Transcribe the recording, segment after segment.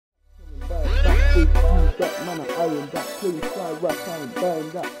iron that. Clean sky rap, I ain't buying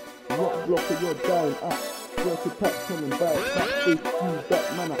that. Rock blocker, you're down at. Dirty packs coming back. That big use that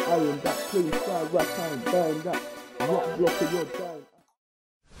man, I iron that. Clean sky rap, I ain't buying that. Rock blocker, you're down at.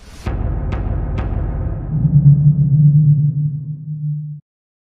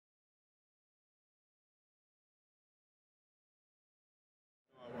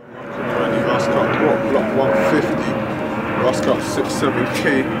 Block 150, Rascal 67K,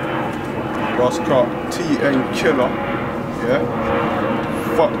 Rascal TN Killer, yeah,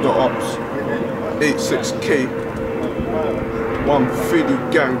 fuck the ops, 86K,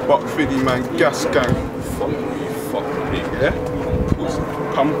 150 gang, buck 50 man, gas gang, fuck me, yeah,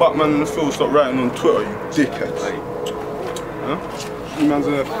 come back man in the field, stop writing on Twitter, you dickheads, huh? You man's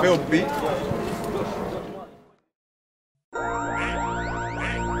in a field beat.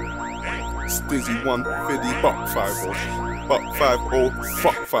 Dizzy 150, buck 50, buck 50,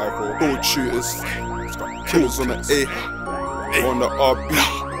 fuck 50, broad shooters, killers on the A, on the RB,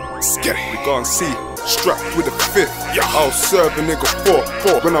 we gon' see, strapped with a fifth, I'll serve a nigga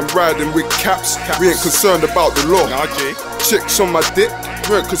 4 when I'm riding with caps, we ain't concerned about the law, chicks on my dick,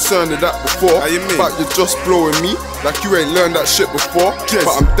 you ain't concerned with that before, but you're just blowing me, like you ain't learned that shit before,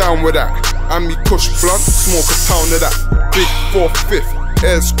 but I'm down with that, and me kush blunt, smoke a pound of that, big 4/5,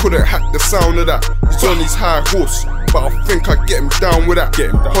 Airs couldn't hack the sound of that. He's on his high horse, but I think I get him down with that.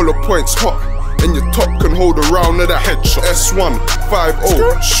 Hollow points hot, and your top can hold a round of that. Headshot. S1,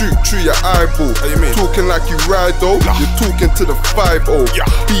 5-0, shoot through your eyeball. Talking like you ride though, you're talking to the 5-0.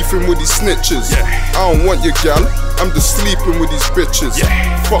 Beefing with these snitches. I don't want your gal, I'm just sleeping with these bitches.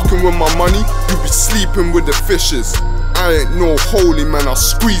 Fucking with my money, you be sleeping with the fishes. I ain't no holy man, I'll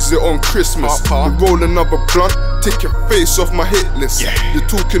squeeze it on Christmas. You roll another blunt, take your face off my hit list. You're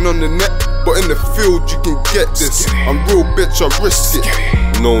talking on the net, but in the field you can get this. I'm real bitch, I risk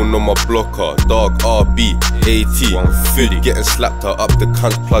it. Known on my blocker, dog RB, AT 150. Getting slapped out up the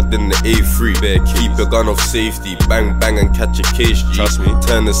cunt, plugged in the A3. Keep your gun off safety, bang bang and catch a case. Trust me,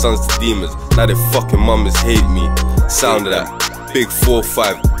 turn the sons to demons. Now they fucking mamas hate me. Sound of that, big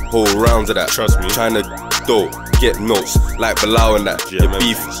 4-5, whole rounds of that. Trust me, tryna dope, get notes like Bilal and that. The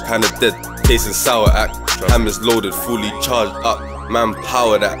beef kinda dead, tasting sour act. Hammers loaded, fully charged up, man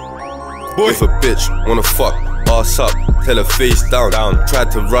power that. If a bitch wanna fuck, ass up, tell her face down.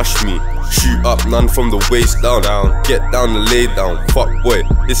 Tried to rush me, shoot up, none from the waist down. Get down and lay down, fuck boy,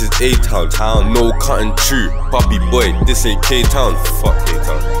 this is A-Town. No cutting true, puppy boy, this ain't K-Town. Fuck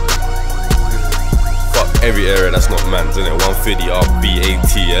K-Town. Fuck every area that's not man's, innit? 150, RB,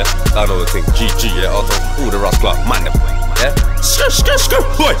 AT, yeah? I know the thing, GG, yeah? All the Rascal, man, yeah? Skr,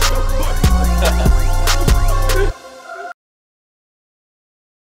 boy!